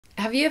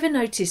Have you ever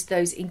noticed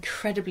those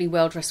incredibly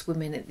well-dressed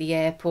women at the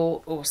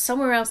airport or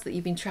somewhere else that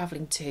you've been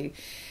travelling to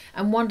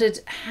and wondered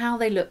how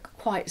they look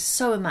quite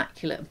so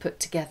immaculate and put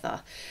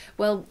together?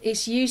 Well,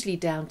 it's usually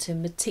down to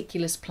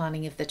meticulous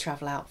planning of their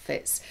travel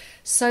outfits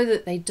so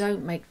that they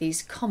don't make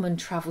these common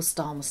travel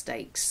style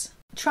mistakes.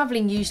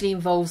 Travelling usually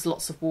involves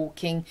lots of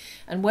walking,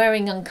 and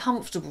wearing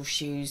uncomfortable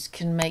shoes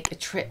can make a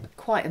trip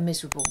quite a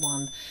miserable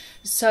one.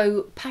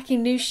 So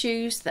packing new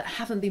shoes that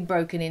haven't been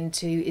broken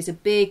into is a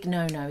big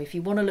no-no if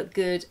you want to look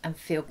good and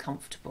feel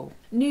comfortable.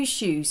 New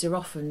shoes are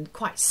often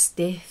quite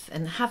stiff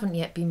and haven't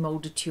yet been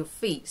moulded to your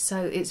feet,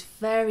 so it's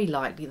very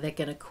likely they're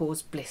going to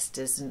cause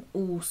blisters and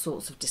all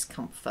sorts of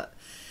discomfort.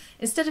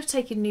 Instead of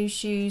taking new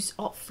shoes,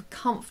 opt for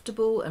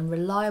comfortable and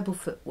reliable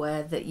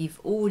footwear that you've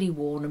already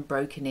worn and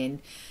broken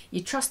in,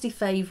 your trusty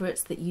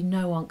favourites that you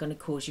know aren't going to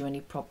cause you any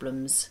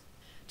problems.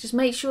 Just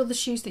make sure the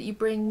shoes that you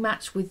bring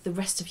match with the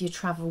rest of your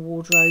travel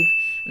wardrobe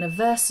and are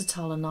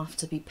versatile enough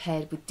to be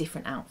paired with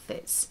different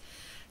outfits.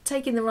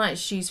 Taking the right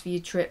shoes for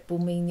your trip will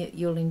mean that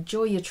you'll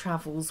enjoy your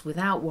travels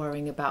without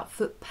worrying about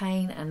foot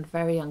pain and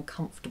very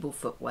uncomfortable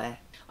footwear.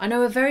 I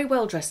know a very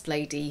well-dressed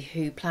lady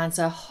who plans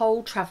her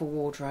whole travel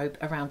wardrobe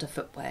around her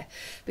footwear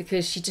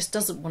because she just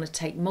doesn't want to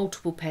take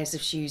multiple pairs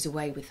of shoes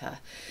away with her.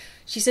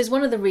 She says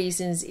one of the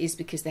reasons is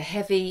because they're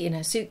heavy in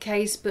her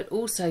suitcase, but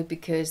also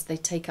because they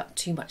take up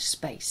too much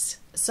space.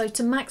 So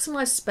to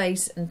maximise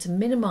space and to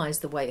minimise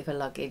the weight of her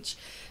luggage,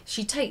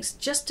 she takes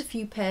just a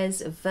few pairs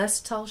of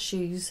versatile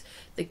shoes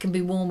that can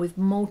be worn with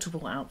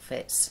multiple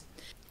outfits.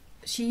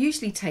 She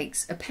usually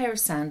takes a pair of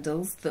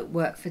sandals that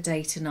work for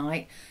day to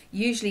night,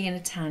 usually in a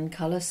tan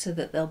colour so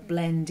that they'll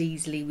blend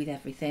easily with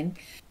everything.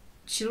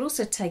 She'll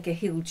also take a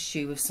heeled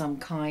shoe of some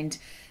kind,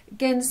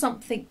 again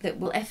something that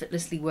will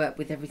effortlessly work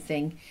with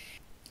everything,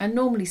 and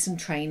normally some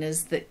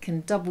trainers that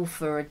can double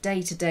for a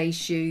day-to-day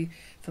shoe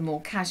for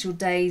more casual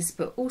days,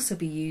 but also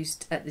be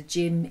used at the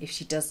gym if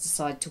she does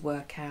decide to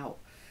work out.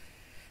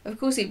 Of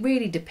course, it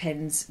really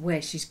depends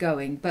where she's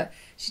going, but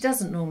she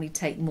doesn't normally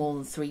take more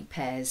than 3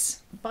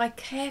 pairs. By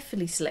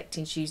carefully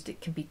selecting shoes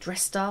that can be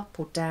dressed up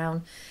or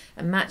down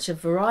and match a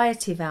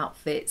variety of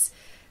outfits,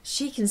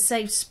 she can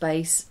save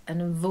space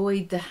and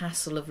avoid the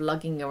hassle of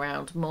lugging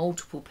around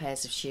multiple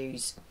pairs of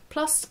shoes.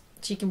 Plus,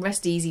 she can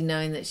rest easy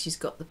knowing that she's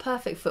got the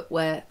perfect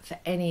footwear for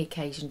any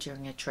occasion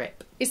during her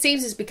trip. It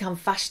seems it's become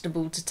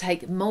fashionable to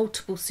take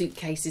multiple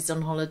suitcases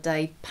on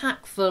holiday,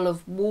 packed full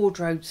of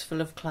wardrobes full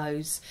of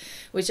clothes,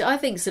 which I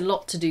think is a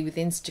lot to do with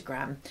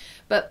Instagram.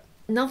 But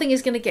nothing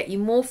is going to get you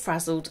more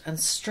frazzled and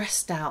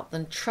stressed out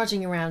than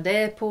trudging around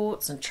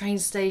airports and train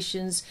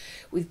stations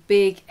with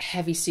big,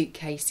 heavy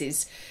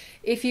suitcases.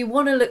 If you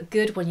want to look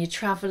good when you're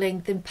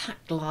travelling, then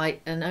pack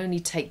light and only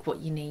take what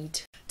you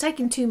need.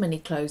 Taking too many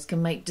clothes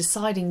can make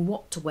deciding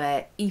what to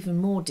wear even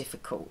more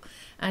difficult,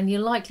 and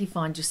you'll likely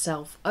find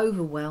yourself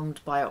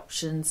overwhelmed by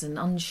options and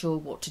unsure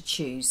what to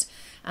choose,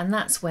 and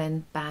that's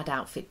when bad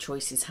outfit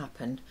choices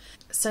happen.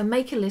 So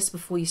make a list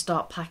before you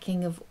start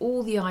packing of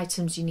all the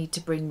items you need to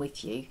bring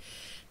with you.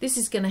 This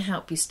is going to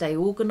help you stay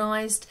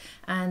organised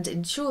and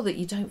ensure that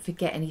you don't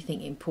forget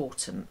anything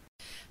important.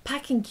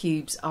 Packing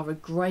cubes are a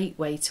great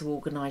way to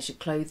organise your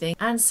clothing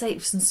and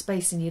save some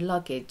space in your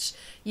luggage.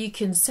 You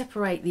can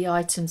separate the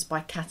items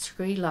by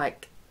category,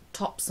 like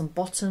tops and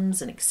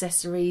bottoms and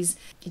accessories.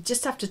 You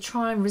just have to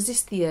try and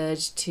resist the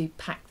urge to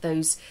pack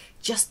those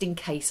just in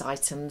case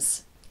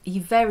items. You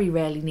very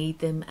rarely need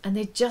them and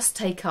they just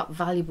take up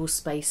valuable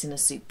space in a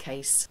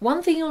suitcase.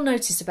 One thing you'll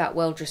notice about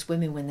well-dressed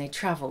women when they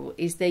travel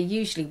is they're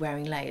usually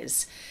wearing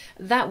layers.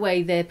 That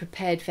way they're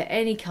prepared for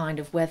any kind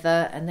of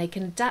weather and they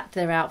can adapt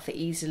their outfit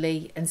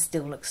easily and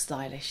still look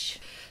stylish.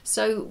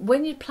 So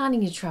when you're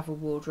planning your travel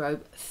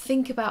wardrobe,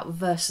 think about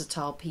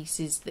versatile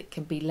pieces that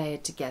can be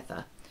layered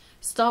together.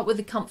 Start with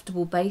a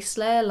comfortable base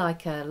layer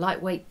like a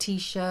lightweight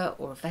t-shirt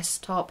or a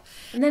vest top,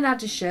 and then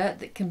add a shirt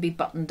that can be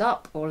buttoned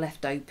up or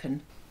left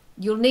open.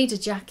 You'll need a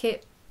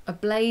jacket. A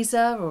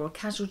blazer or a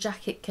casual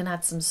jacket can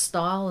add some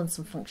style and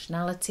some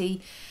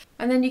functionality,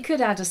 and then you could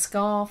add a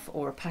scarf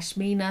or a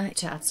pashmina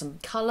to add some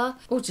colour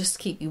or just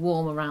keep you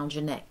warm around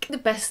your neck. The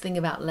best thing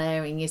about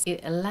layering is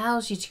it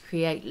allows you to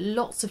create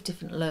lots of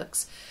different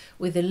looks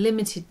with a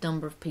limited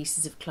number of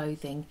pieces of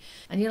clothing,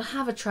 and you'll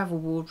have a travel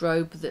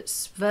wardrobe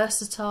that's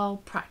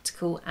versatile,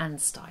 practical and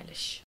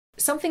stylish.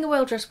 Something a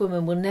well-dressed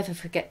woman will never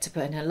forget to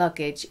put in her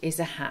luggage is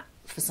a hat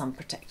for sun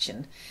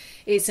protection.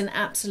 It's an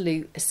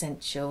absolute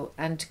essential,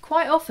 and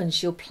quite often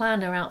she'll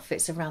plan her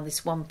outfits around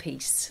this one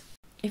piece.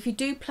 If you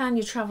do plan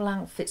your travel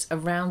outfits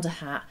around a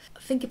hat,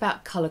 think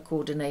about colour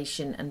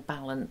coordination and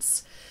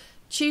balance.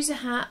 Choose a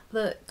hat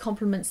that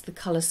complements the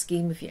colour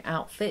scheme of your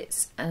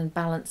outfits and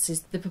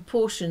balances the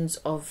proportions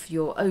of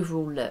your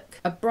overall look.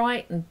 A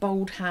bright and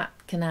bold hat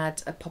can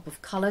add a pop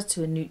of colour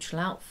to a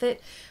neutral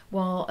outfit,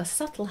 while a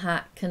subtle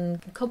hat can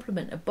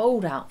complement a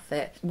bold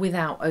outfit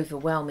without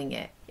overwhelming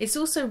it. It's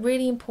also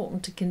really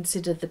important to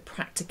consider the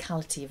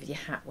practicality of your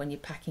hat when you're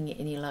packing it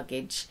in your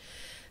luggage.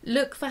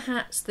 Look for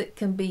hats that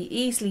can be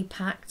easily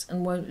packed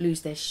and won't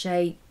lose their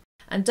shape.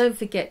 And don't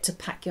forget to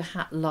pack your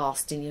hat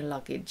last in your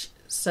luggage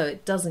so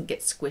it doesn't get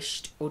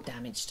squished or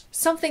damaged.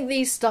 Something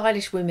these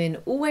stylish women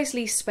always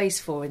leave space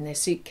for in their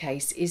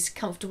suitcase is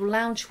comfortable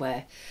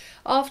loungewear.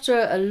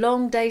 After a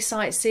long day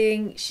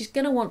sightseeing, she's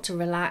going to want to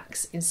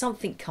relax in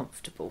something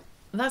comfortable.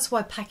 That's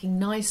why packing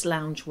nice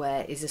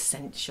loungewear is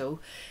essential.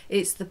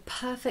 It's the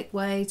perfect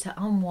way to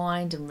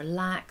unwind and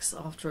relax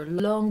after a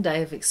long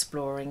day of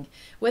exploring.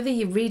 Whether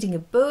you're reading a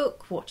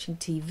book, watching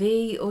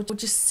TV, or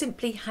just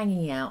simply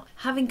hanging out,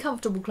 having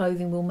comfortable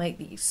clothing will make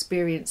the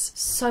experience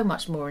so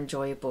much more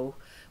enjoyable,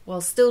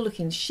 while still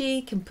looking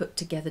chic and put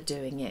together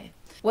doing it.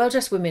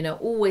 Well-dressed women are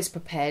always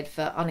prepared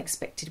for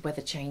unexpected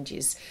weather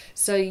changes,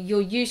 so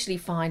you'll usually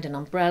find an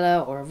umbrella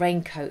or a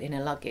raincoat in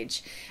her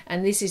luggage,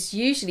 and this is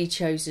usually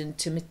chosen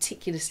to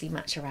meticulously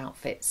match her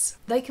outfits.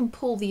 They can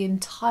pull the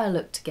entire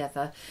look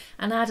together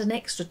and add an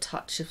extra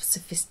touch of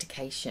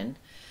sophistication.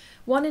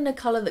 One in a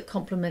colour that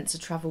complements a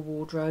travel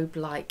wardrobe,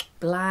 like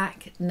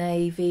black,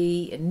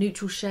 navy and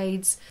neutral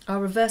shades,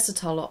 are a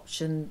versatile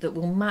option that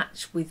will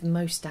match with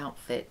most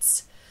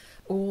outfits.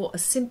 Or a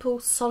simple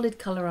solid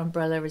colour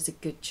umbrella is a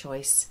good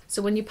choice.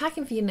 So when you're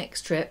packing for your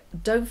next trip,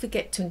 don't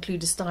forget to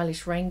include a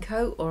stylish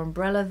raincoat or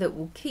umbrella that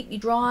will keep you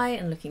dry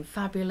and looking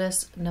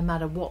fabulous no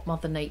matter what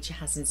Mother Nature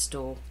has in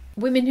store.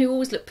 Women who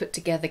always look put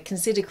together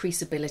consider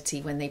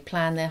creasability when they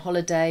plan their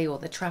holiday or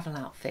their travel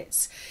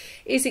outfits.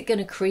 Is it going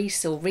to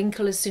crease or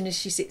wrinkle as soon as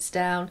she sits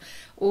down,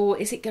 or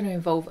is it going to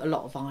involve a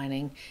lot of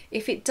ironing?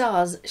 If it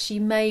does, she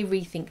may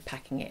rethink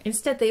packing it.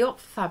 Instead, they opt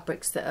for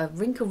fabrics that are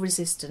wrinkle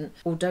resistant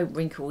or don't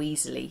wrinkle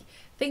easily.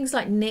 Things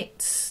like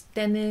knits,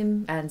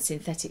 denim and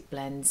synthetic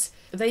blends.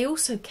 They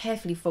also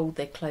carefully fold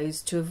their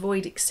clothes to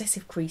avoid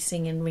excessive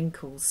creasing and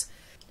wrinkles.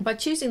 By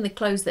choosing the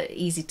clothes that are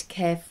easy to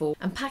care for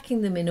and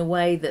packing them in a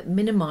way that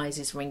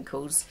minimises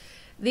wrinkles,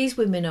 these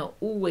women are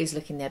always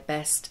looking their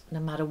best no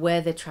matter where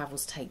their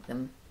travels take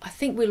them. I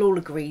think we'll all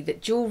agree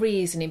that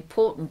jewellery is an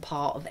important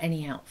part of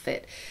any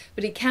outfit,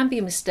 but it can be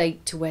a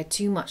mistake to wear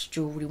too much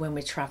jewellery when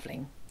we're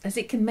travelling, as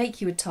it can make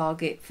you a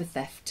target for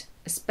theft,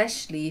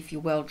 especially if you're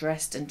well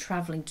dressed and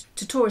travelling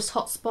to tourist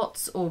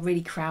hotspots or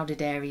really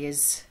crowded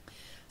areas.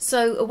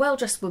 So a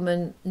well-dressed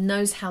woman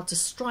knows how to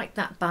strike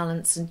that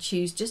balance and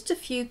choose just a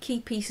few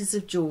key pieces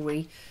of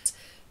jewellery,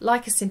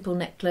 like a simple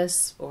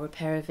necklace or a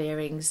pair of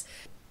earrings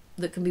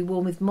that can be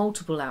worn with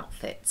multiple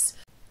outfits,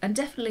 and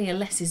definitely a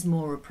less is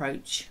more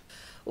approach.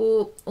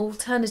 Or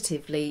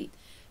alternatively,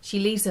 she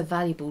leaves her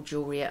valuable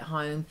jewellery at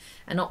home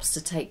and opts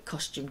to take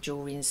costume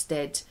jewellery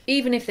instead.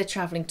 Even if they're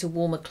travelling to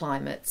warmer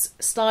climates,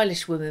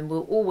 stylish women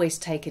will always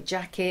take a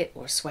jacket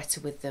or a sweater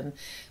with them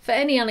for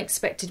any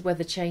unexpected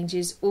weather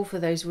changes or for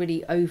those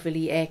really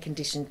overly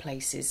air-conditioned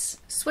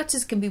places.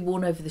 Sweaters can be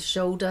worn over the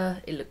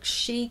shoulder, it looks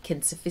chic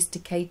and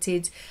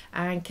sophisticated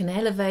and can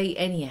elevate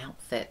any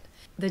outfit.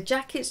 The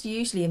jackets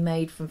usually are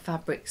made from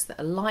fabrics that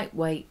are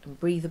lightweight and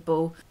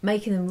breathable,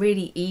 making them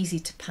really easy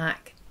to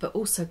pack but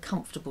also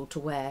comfortable to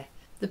wear.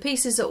 The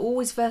pieces are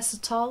always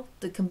versatile,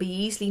 that can be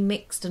easily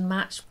mixed and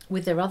matched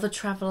with their other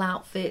travel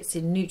outfits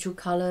in neutral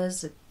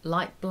colours,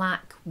 like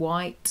black,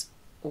 white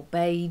or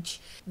beige.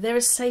 They're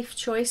a safe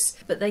choice,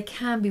 but they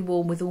can be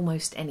worn with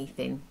almost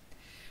anything.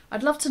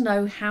 I'd love to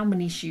know how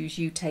many shoes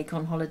you take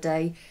on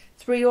holiday,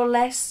 3 or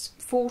less,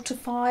 4 to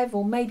 5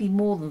 or maybe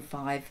more than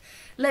 5.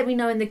 Let me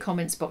know in the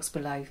comments box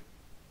below.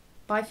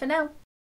 Bye for now.